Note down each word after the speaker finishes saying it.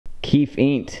Keef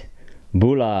Int,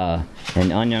 Bula,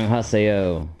 and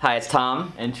Annyeonghaseyo. Hi, it's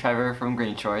Tom. And Trevor from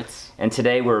Green Shorts. And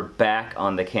today we're back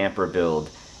on the camper build.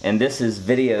 And this is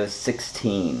video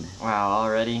 16. Wow,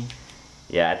 already?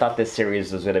 Yeah, I thought this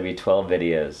series was going to be 12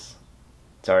 videos.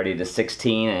 It's already to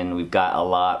 16 and we've got a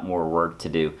lot more work to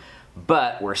do.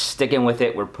 But we're sticking with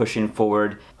it, we're pushing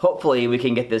forward. Hopefully we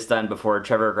can get this done before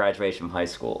Trevor graduates from high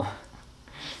school.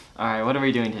 Alright, what are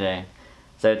we doing today?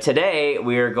 So today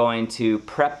we are going to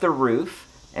prep the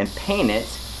roof and paint it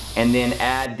and then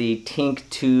add the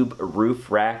tinktube roof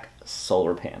rack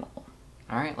solar panel.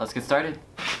 Alright, let's get started.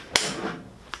 Let's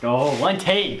go, one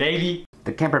take, baby!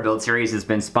 The camper build series has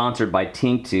been sponsored by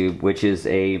tinktube, which is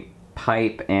a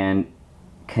pipe and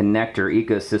connector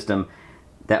ecosystem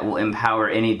that will empower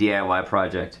any DIY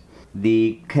project.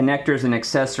 The connectors and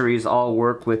accessories all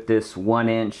work with this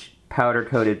 1-inch powder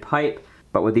coated pipe,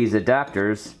 but with these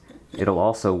adapters it'll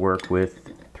also work with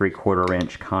 3/4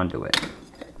 inch conduit.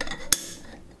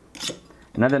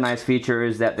 Another nice feature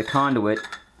is that the conduit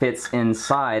fits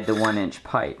inside the 1-inch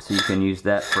pipe, so you can use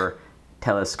that for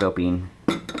telescoping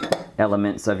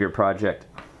elements of your project.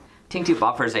 tinktube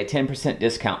offers a 10%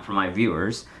 discount for my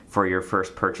viewers for your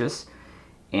first purchase,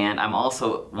 and I'm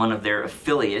also one of their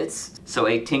affiliates, so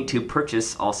a tinktube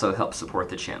purchase also helps support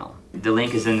the channel. The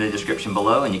link is in the description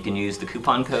below and you can use the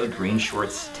coupon code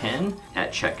GreenShorts10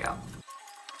 at checkout.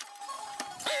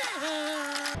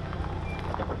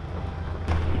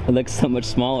 It looks so much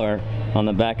smaller on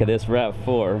the back of this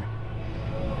RAV4.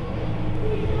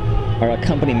 Our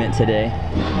accompaniment today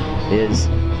is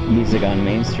music on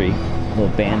Main Street, a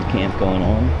little band camp going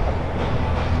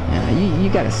on. You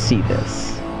gotta see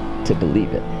this to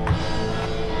believe it.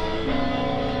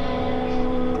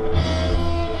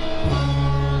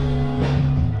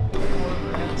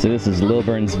 So this is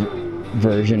Lilburn's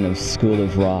version of School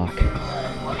of Rock.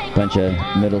 Bunch of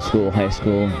middle school, high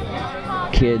school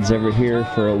kids over here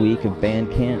for a week of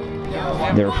band camp.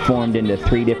 They're formed into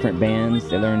 3 different bands.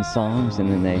 They learn songs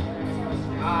and then they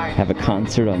have a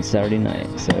concert on Saturday night.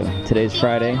 So today's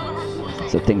Friday,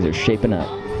 so things are shaping up.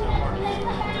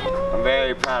 I'm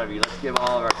very proud of you. Let's give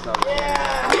all of ourselves a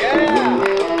hand.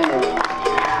 Yeah!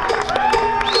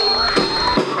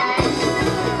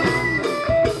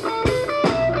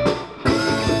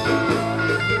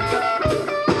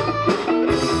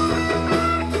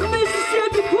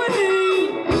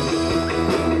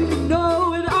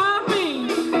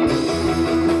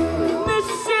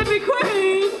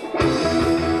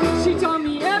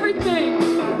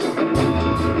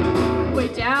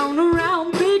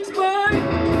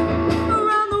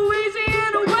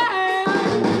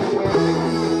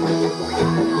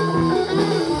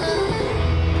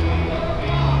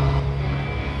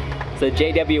 So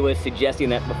JW was suggesting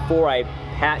that before I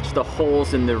patch the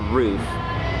holes in the roof,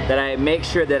 that I make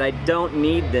sure that I don't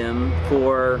need them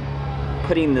for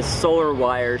putting the solar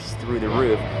wires through the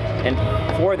roof. And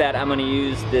for that, I'm gonna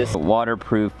use this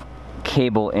waterproof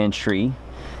cable entry.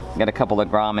 Got a couple of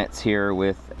grommets here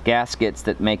with gaskets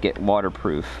that make it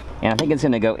waterproof. And I think it's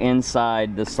gonna go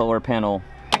inside the solar panel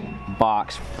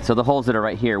box. So the holes that are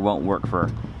right here won't work for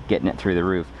getting it through the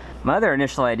roof. My other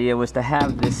initial idea was to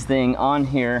have this thing on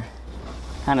here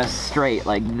kind of straight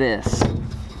like this.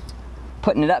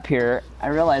 Putting it up here, I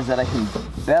realized that I can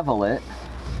bevel it,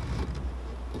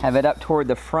 have it up toward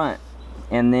the front,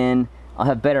 and then I'll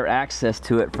have better access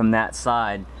to it from that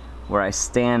side where I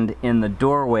stand in the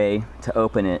doorway to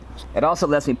open it. It also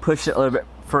lets me push it a little bit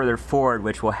further forward,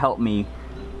 which will help me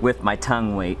with my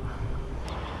tongue weight.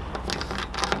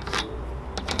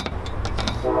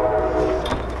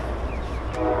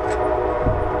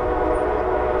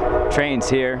 Train's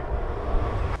here.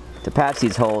 To patch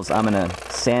these holes, I'm gonna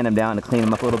sand them down to clean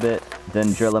them up a little bit,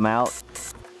 then drill them out.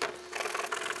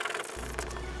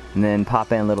 And then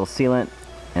pop in a little sealant,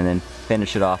 and then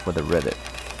finish it off with a rivet.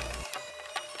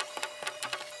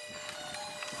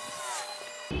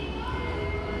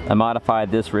 I modified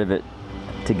this rivet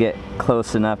to get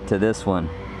close enough to this one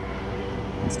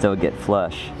and still get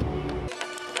flush.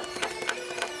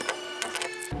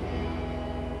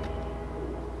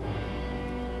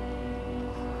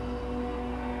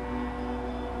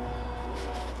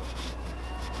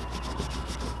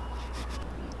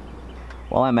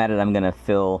 While I'm at it, I'm gonna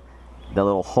fill the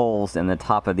little holes in the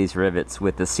top of these rivets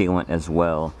with the sealant as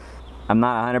well. I'm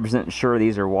not 100% sure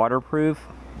these are waterproof,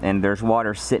 and there's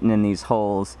water sitting in these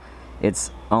holes.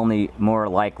 It's only more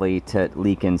likely to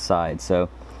leak inside, so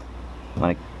I'm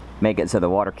gonna make it so the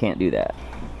water can't do that.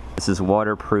 This is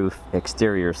waterproof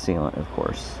exterior sealant, of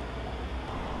course.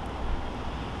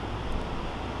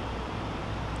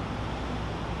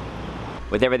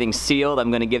 With everything sealed,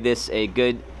 I'm gonna give this a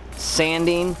good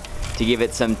sanding to give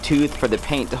it some tooth for the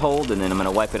paint to hold, and then I'm going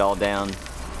to wipe it all down,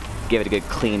 give it a good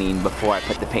cleaning before I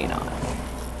put the paint on.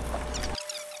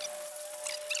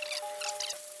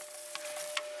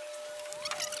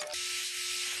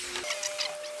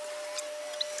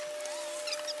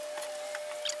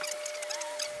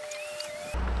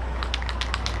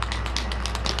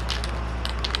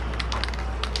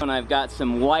 And I've got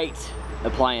some white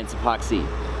appliance epoxy,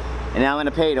 and now I'm going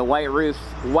to paint a white roof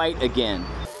white again.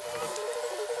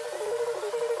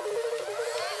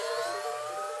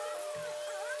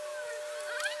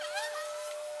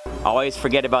 I always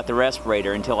forget about the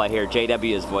respirator until I hear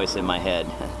JW's voice in my head.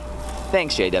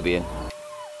 Thanks, JW.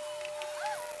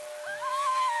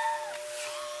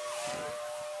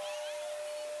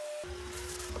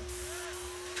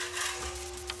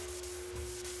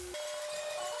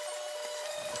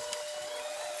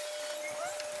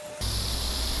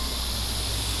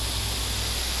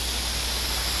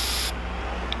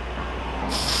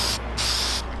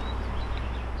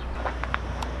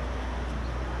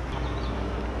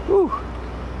 Whew.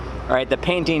 All right, the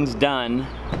painting's done.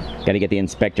 Got to get the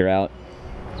inspector out.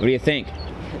 What do you think?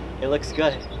 It looks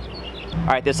good. All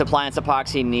right, this appliance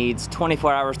epoxy needs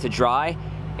 24 hours to dry,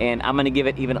 and I'm gonna give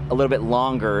it even a little bit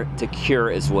longer to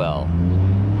cure as well.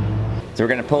 So we're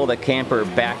gonna pull the camper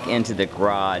back into the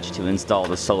garage to install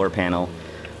the solar panel.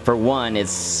 For one,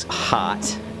 it's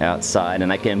hot outside,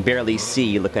 and I can barely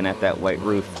see looking at that white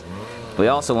roof. We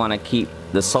also wanna keep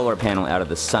the solar panel out of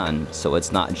the sun so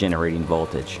it's not generating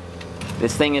voltage.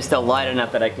 This thing is still light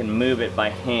enough that I can move it by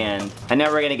hand. I know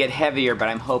we're gonna get heavier, but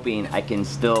I'm hoping I can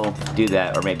still do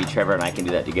that, or maybe Trevor and I can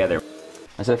do that together.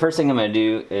 So the first thing I'm gonna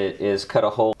do is cut a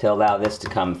hole to allow this to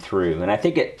come through. And I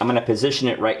think I'm gonna position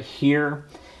it right here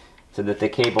so that the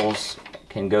cables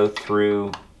can go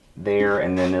through there,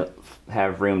 and then it'll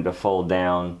have room to fold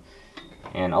down.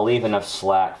 And I'll leave enough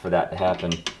slack for that to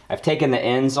happen. I've taken the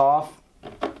ends off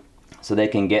so they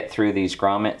can get through these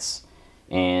grommets.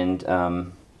 And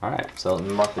all right, so let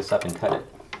me mark this up and cut it.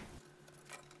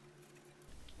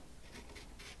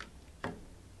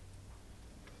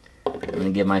 I'm gonna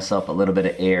give myself a little bit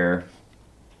of air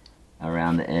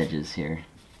around the edges here.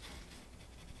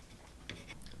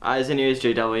 Eyes and ears,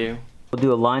 JW. We'll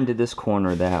do a line to this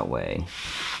corner that way,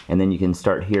 and then you can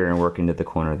start here and work into the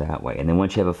corner that way. And then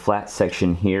once you have a flat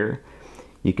section here,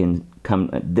 you can come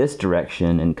this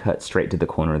direction and cut straight to the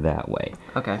corner that way.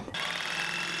 Okay.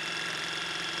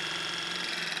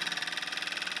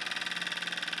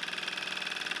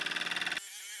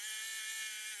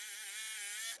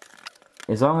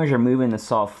 As long as you're moving the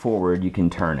saw forward, you can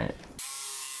turn it.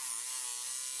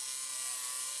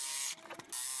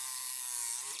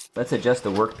 Let's adjust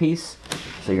the workpiece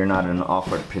so you're not in an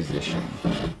awkward position.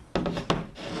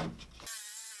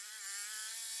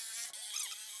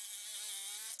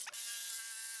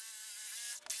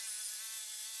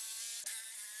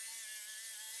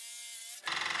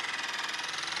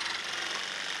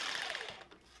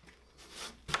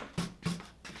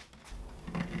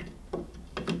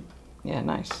 Yeah,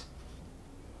 nice.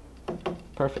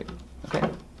 Perfect. Okay.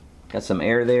 Got some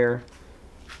air there.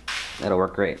 That'll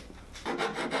work great.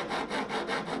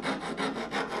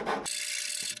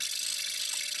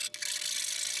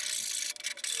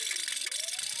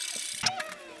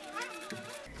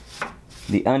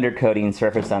 The undercoating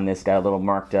surface on this got a little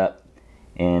marked up,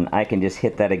 and I can just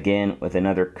hit that again with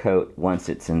another coat once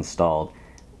it's installed.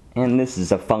 And this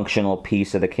is a functional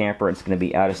piece of the camper. It's going to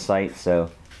be out of sight, so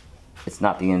it's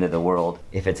not the end of the world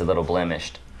if it's a little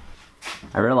blemished.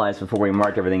 I realized before we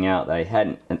marked everything out that I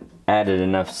hadn't added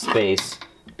enough space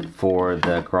for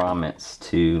the grommets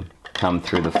to come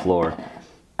through the floor.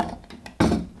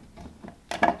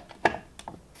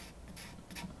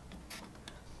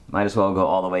 Might as well go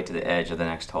all the way to the edge of the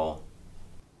next hole.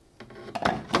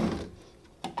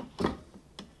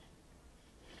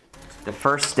 The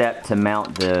first step to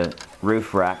mount the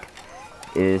roof rack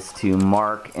is to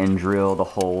mark and drill the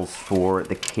holes for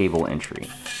the cable entry.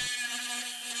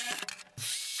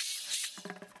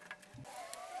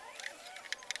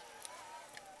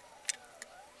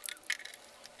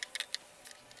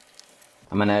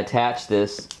 I'm going to attach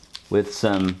this with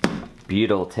some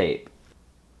butyl tape.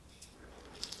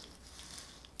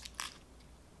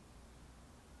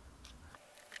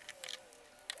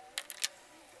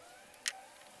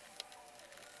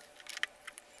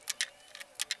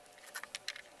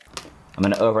 I'm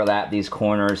going to overlap these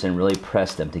corners and really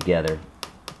press them together.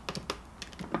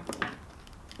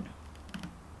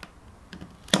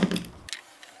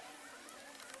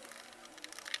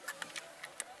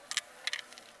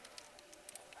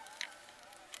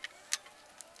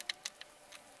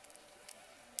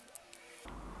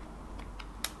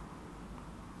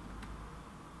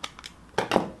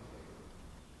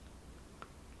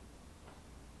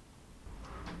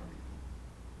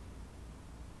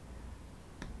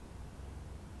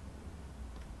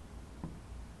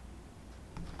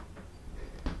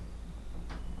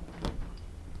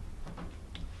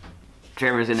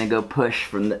 Trevor's gonna go push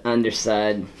from the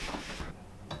underside.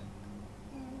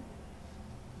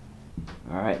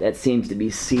 Alright, that seems to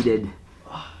be seated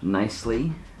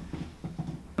nicely.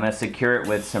 I'm gonna secure it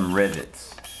with some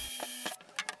rivets.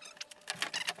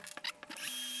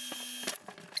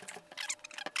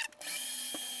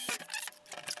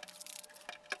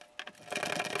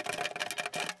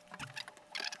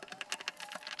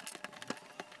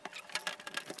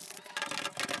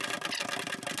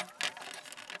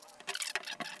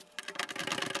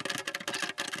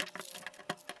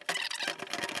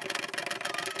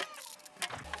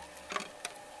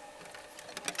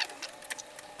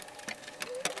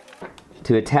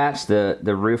 To attach the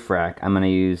roof rack, I'm going to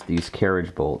use these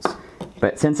carriage bolts.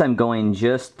 But since I'm going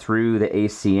just through the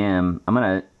ACM, I'm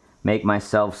going to make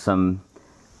myself some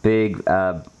big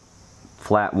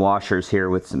flat washers here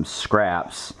with some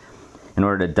scraps in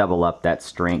order to double up that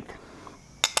strength.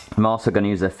 I'm also going to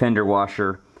use a fender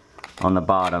washer on the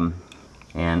bottom,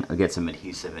 and I'll get some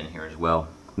adhesive in here as well.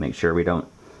 Make sure we don't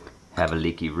have a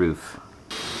leaky roof.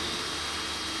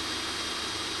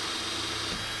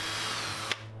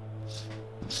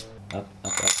 Up,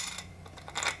 up, up.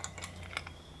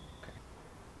 Okay.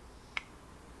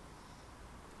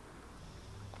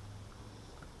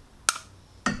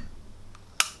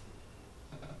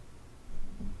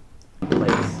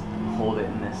 Let's hold it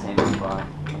in the same spot.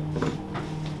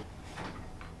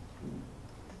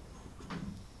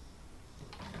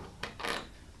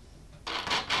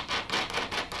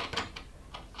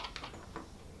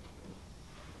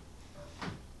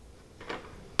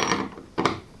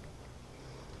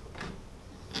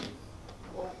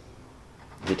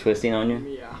 Is it twisting on you?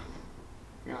 Yeah.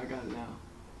 Yeah, I got it now.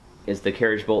 Is the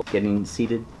carriage bolt getting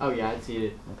seated? Oh yeah, it's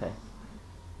seated. Okay.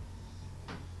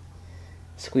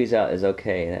 Squeeze out is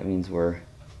okay. That means That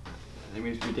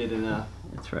means we did enough.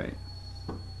 That's right.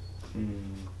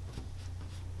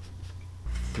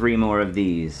 3 more of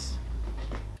these.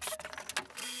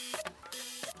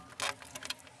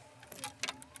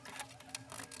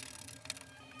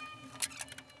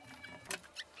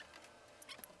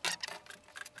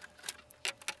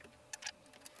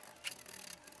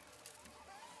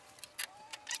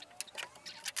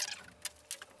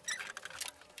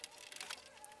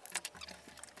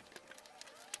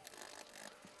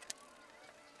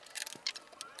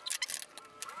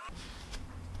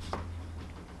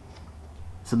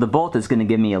 So the bolt is going to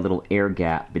give me a little air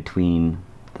gap between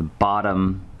the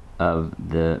bottom of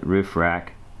the roof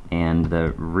rack and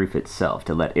the roof itself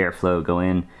to let airflow go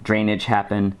in, drainage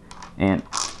happen, and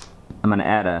I'm going to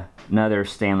add another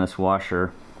stainless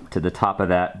washer to the top of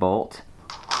that bolt.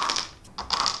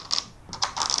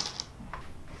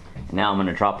 Now I'm going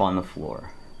to drop on the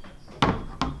floor.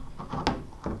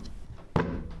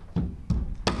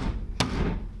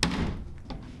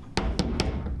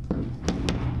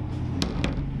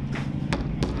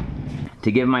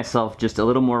 To give myself just a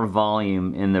little more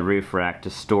volume in the roof rack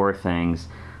to store things,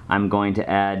 I'm going to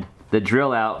add the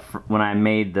drill out when I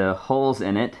made the holes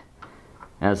in it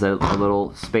as a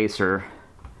little spacer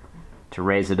to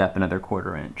raise it up another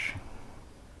 1/4 inch.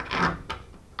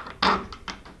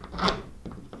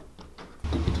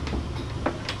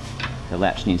 The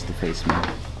latch needs to face me.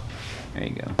 There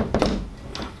you go.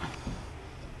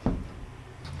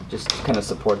 Just kind of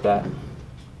support that.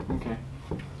 Okay.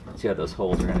 See how those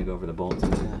holes are going to go over the bolts?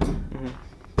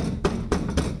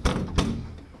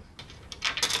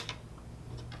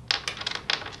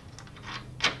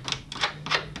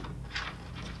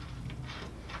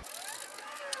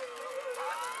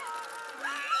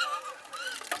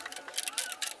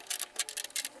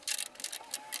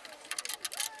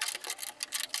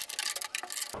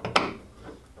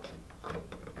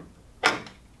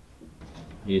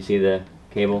 Do you see the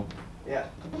cable? Yeah.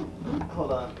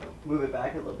 Hold on. Move it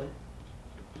back a little bit.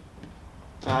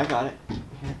 Oh, I got it.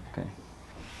 Okay.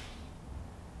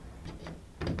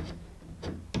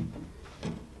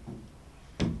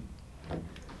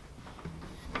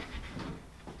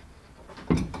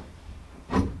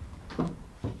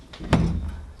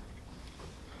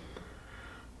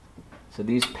 So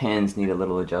these pins need a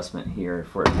little adjustment here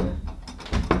for it to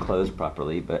close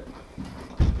properly, but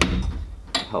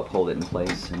help hold it in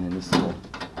place, and then this little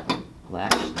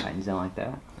latch tightens down like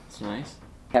that. That's nice.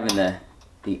 Having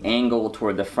the angle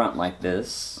toward the front like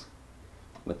this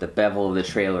with the bevel of the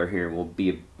trailer here will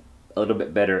be a little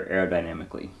bit better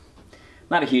aerodynamically.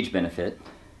 Not a huge benefit.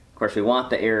 Of course, we want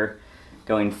the air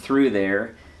going through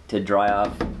there to dry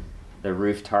off the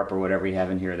roof tarp or whatever you have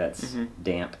in here that's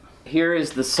damp. Here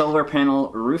is the solar panel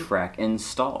roof rack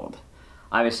installed.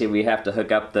 Obviously we have to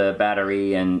hook up the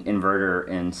battery and inverter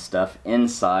and stuff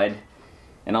inside,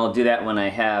 and I'll do that when I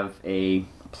have a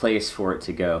place for it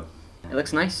to go. It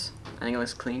looks nice. I think it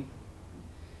looks clean.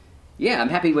 Yeah, I'm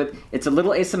happy with, it's a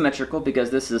little asymmetrical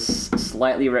because this is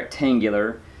slightly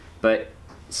rectangular, but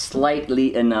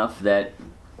slightly enough that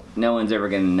no one's ever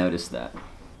going to notice that.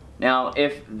 Now,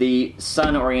 if the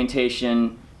sun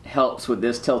orientation helps with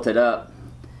this tilted up,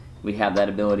 we have that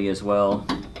ability as well.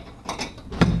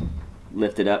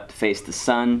 Lift it up to face the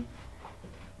sun.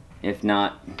 If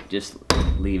not, just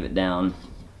leave it down.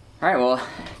 Alright, well,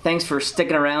 thanks for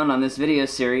sticking around on this video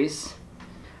series.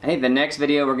 I think the next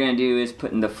video we're going to do is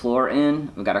putting the floor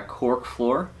in. We've got a cork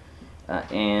floor.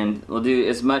 And we'll do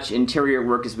as much interior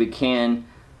work as we can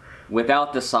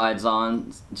without the sides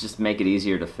on, just make it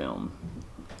easier to film.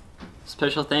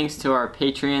 Special thanks to our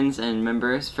patrons and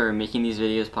members for making these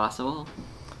videos possible.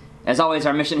 As always,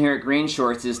 our mission here at Green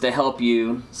Shorts is to help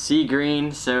you see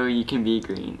green so you can be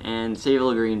green, and save a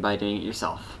little green by doing it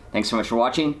yourself. Thanks so much for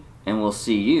watching, and we'll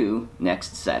see you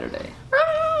next Saturday.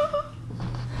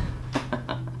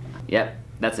 Yep,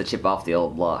 that's a chip off the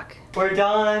old block. We're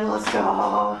done, let's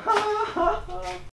go.